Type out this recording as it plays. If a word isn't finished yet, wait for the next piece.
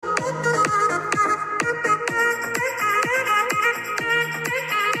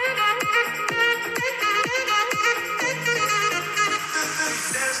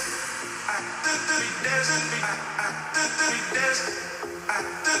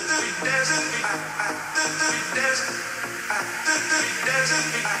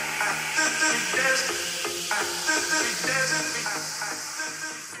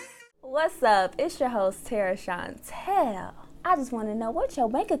What's up? It's your host, Tara Chantel. I just want to know what your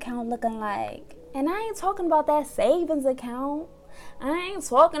bank account looking like. And I ain't talking about that savings account. I ain't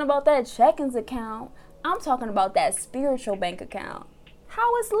talking about that checkings account. I'm talking about that spiritual bank account.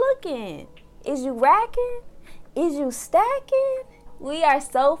 How it's looking? Is you racking? Is you stacking? We are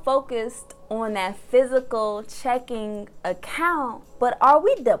so focused on that physical checking account, but are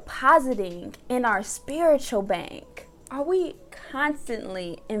we depositing in our spiritual bank? Are we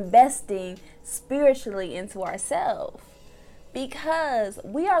constantly investing spiritually into ourselves? Because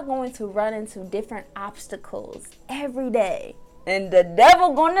we are going to run into different obstacles every day. And the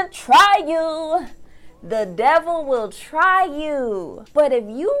devil gonna try you. The devil will try you. But if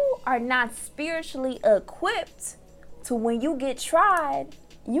you are not spiritually equipped to when you get tried,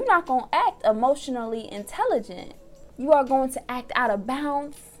 you're not going to act emotionally intelligent. You are going to act out of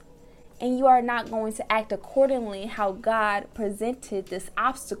bounds, and you are not going to act accordingly how God presented this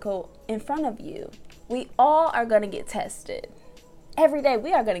obstacle in front of you. We all are going to get tested. Every day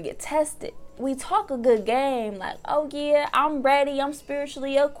we are going to get tested. We talk a good game like, oh yeah, I'm ready, I'm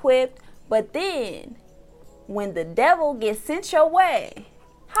spiritually equipped. But then when the devil gets sent your way,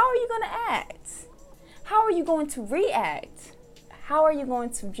 how are you going to act? How are you going to react? How are you going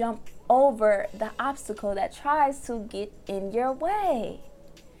to jump over the obstacle that tries to get in your way?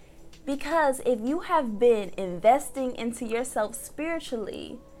 Because if you have been investing into yourself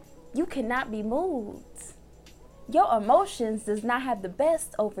spiritually, you cannot be moved. Your emotions does not have the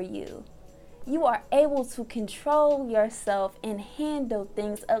best over you. You are able to control yourself and handle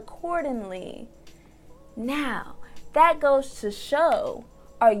things accordingly. Now, that goes to show,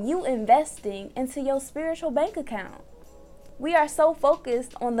 are you investing into your spiritual bank account? We are so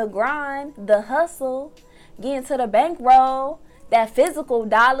focused on the grind, the hustle, getting to the bankroll, that physical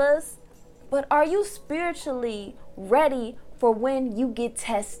dollars. But are you spiritually ready for when you get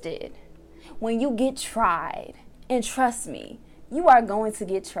tested, when you get tried? And trust me, you are going to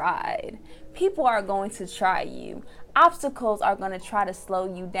get tried. People are going to try you. Obstacles are going to try to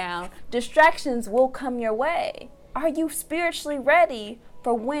slow you down. Distractions will come your way. Are you spiritually ready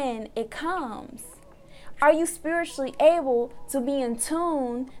for when it comes? Are you spiritually able to be in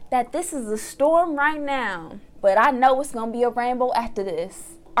tune that this is a storm right now, but I know it's going to be a rainbow after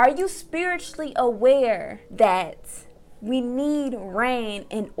this? Are you spiritually aware that we need rain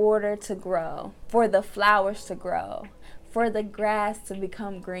in order to grow, for the flowers to grow, for the grass to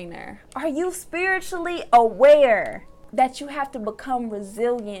become greener? Are you spiritually aware that you have to become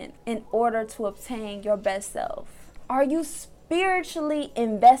resilient in order to obtain your best self? Are you spiritually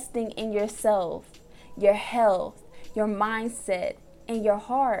investing in yourself, your health, your mindset, and your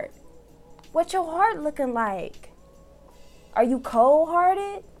heart? What's your heart looking like? Are you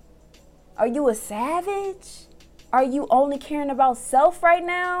cold-hearted? Are you a savage? Are you only caring about self right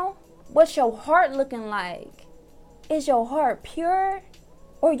now? What's your heart looking like? Is your heart pure,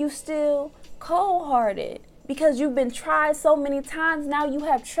 or you still cold-hearted? Because you've been tried so many times, now you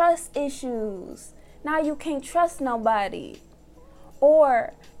have trust issues. Now you can't trust nobody.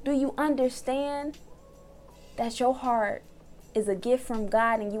 Or do you understand that your heart is a gift from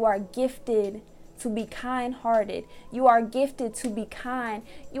God and you are gifted to be kind-hearted? You are gifted to be kind.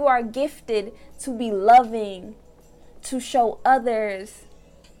 You are gifted to be loving, to show others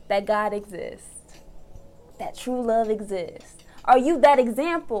that God exists, that true love exists. Are you that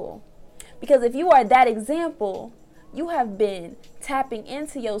example? Because if you are that example, you have been tapping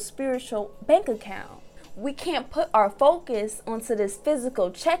into your spiritual bank account. We can't put our focus onto this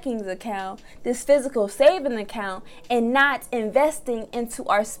physical checkings account, this physical saving account, and not investing into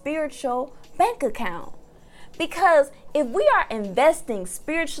our spiritual bank account. Because if we are investing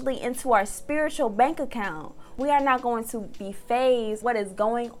spiritually into our spiritual bank account, we are not going to be fazed what is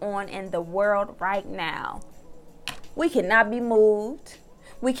going on in the world right now. We cannot be moved.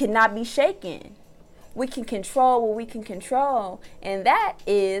 We cannot be shaken. We can control what we can control, and that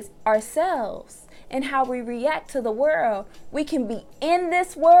is ourselves and how we react to the world. We can be in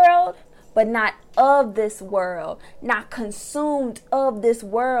this world, but not of this world, not consumed of this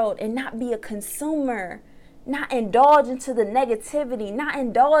world, and not be a consumer, not indulge into the negativity, not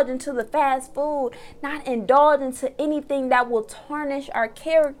indulge into the fast food, not indulge into anything that will tarnish our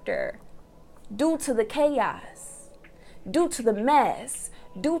character due to the chaos, due to the mess,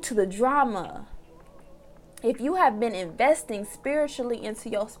 due to the drama. If you have been investing spiritually into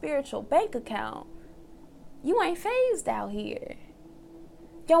your spiritual bank account, you ain't phased out here.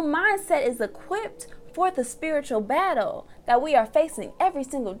 Your mindset is equipped for the spiritual battle that we are facing every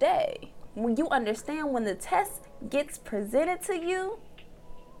single day. When you understand when the test gets presented to you,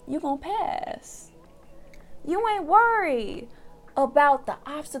 you're going to pass. You ain't worried about the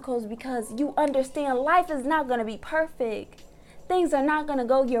obstacles because you understand life is not going to be perfect. Things are not going to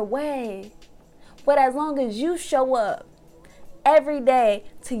go your way. But as long as you show up every day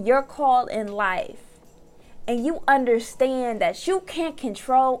to your call in life, and you understand that you can't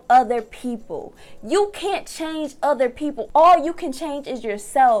control other people. You can't change other people. All you can change is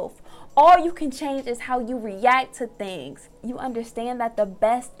yourself. All you can change is how you react to things. You understand that the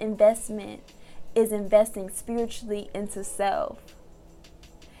best investment is investing spiritually into self.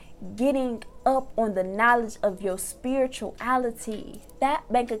 Getting up on the knowledge of your spirituality.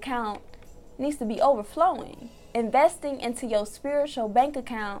 That bank account needs to be overflowing. Investing into your spiritual bank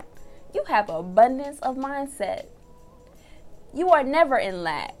account, you have abundance of mindset. You are never in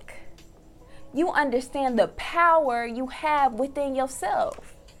lack. You understand the power you have within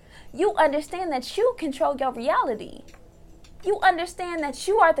yourself. You understand that you control your reality. You understand that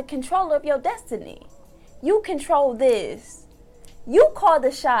you are the controller of your destiny. You control this. You call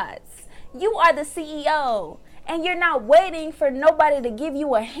the shots. You are the CEO. And you're not waiting for nobody to give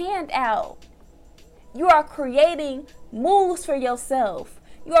you a handout. You are creating moves for yourself.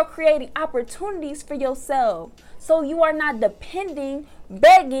 You are creating opportunities for yourself. So you are not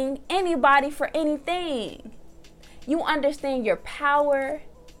begging anybody for anything. You understand your power.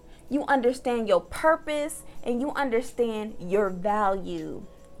 You understand your purpose. And you understand your value.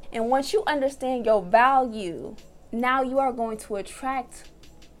 And once you understand your value, now you are going to attract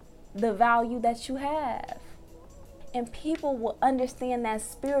the value that you have. And people will understand that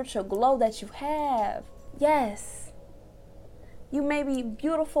spiritual glow that you have. Yes. You may be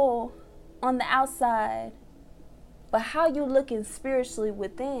beautiful on the outside, but how you looking spiritually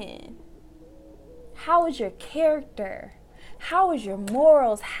within? How is your character? How is your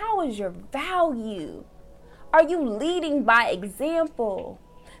morals? How is your value? Are you leading by example?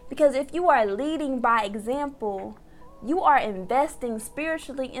 Because if you are leading by example, you are investing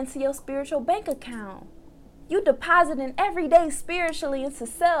spiritually into your spiritual bank account. You depositing every day spiritually into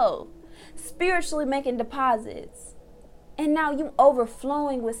self, spiritually making deposits. And now you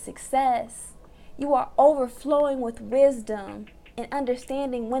overflowing with success. You are overflowing with wisdom and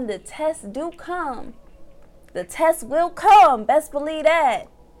understanding when the tests do come. The test will come. Best believe that.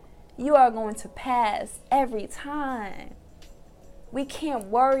 You are going to pass every time. We can't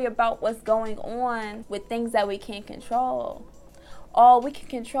worry about what's going on with things that we can't control. All we can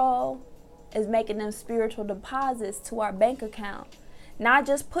control is making them spiritual deposits to our bank account. Not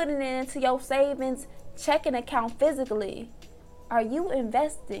just putting it into your savings checking account physically. Are you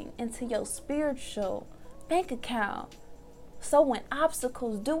investing into your spiritual bank account? So when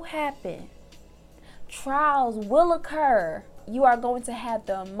obstacles do happen, trials will occur, you are going to have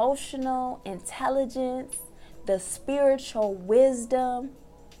the emotional intelligence, the spiritual wisdom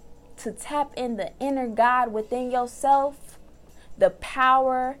to tap in the inner God within yourself, the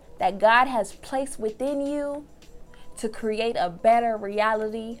power that God has placed within you to create a better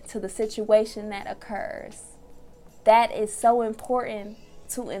reality to the situation that occurs. That is so important,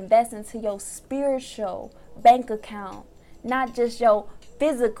 to invest into your spiritual bank account, not just your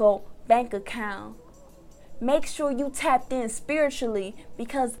physical bank account. Make sure you tapped in spiritually,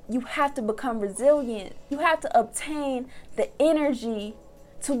 because you have to become resilient. You have to obtain the energy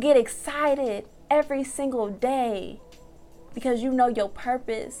to get excited every single day, because you know your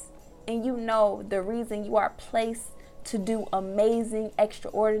purpose and you know the reason you are placed to do amazing,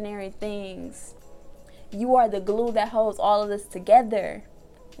 extraordinary things. You are the glue that holds all of this together.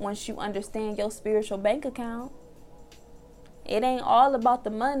 Once you understand your spiritual bank account, it ain't all about the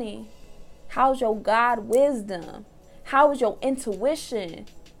money. How's your God wisdom? How is your intuition?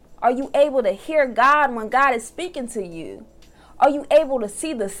 Are you able to hear God when God is speaking to you? Are you able to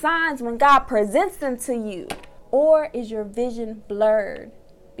see the signs when God presents them to you? Or is your vision blurred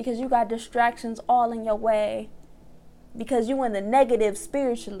because you got distractions all in your way? Because you in the negative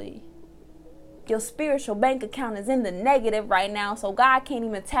spiritually. Your spiritual bank account is in the negative right now, so God can't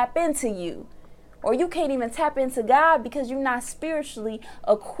even tap into you. Or you can't even tap into God because you're not spiritually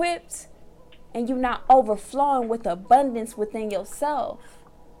equipped and you're not overflowing with abundance within yourself.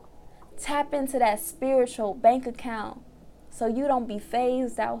 Tap into that spiritual bank account so you don't be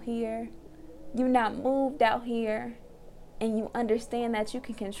phased out here. You're not moved out here. And you understand that you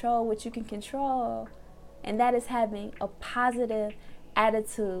can control what you can control. And that is having a positive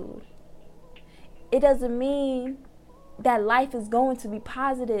attitude. It doesn't mean that life is going to be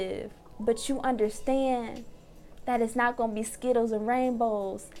positive, but you understand that it's not going to be Skittles and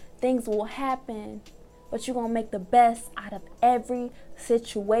rainbows. Things will happen. but you're going to make the best out of every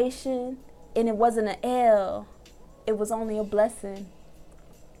situation. And it wasn't an L. It was only a blessing.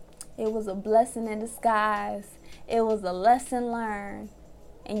 It was a blessing in disguise. It was a lesson learned.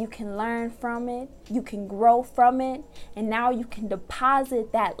 And you can learn from it. You can grow from it. And now you can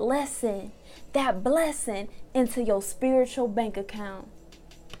deposit that lesson, that blessing into your spiritual bank account.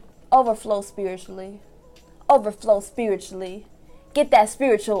 Overflow spiritually. Overflow spiritually. Get that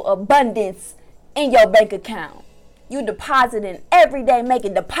spiritual abundance in your bank account. You depositing every day,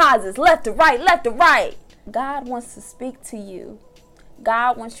 making deposits left to right, left to right. God wants to speak to you.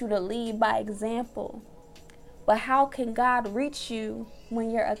 God wants you to lead by example. But how can God reach you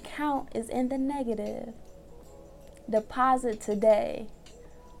when your account is in the negative? Deposit today.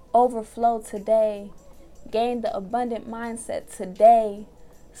 Overflow today. Gain the abundant mindset today.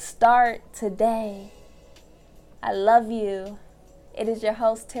 Start today. I love you. It is your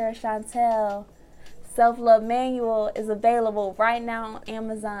host, Tara Chantel. Self-Love Manual is available right now on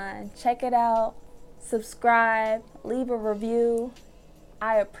Amazon. Check it out. Subscribe. Leave a review.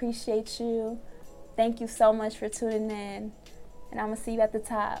 I appreciate you. Thank you so much for tuning in. And I'm going to see you at the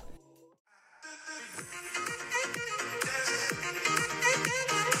top.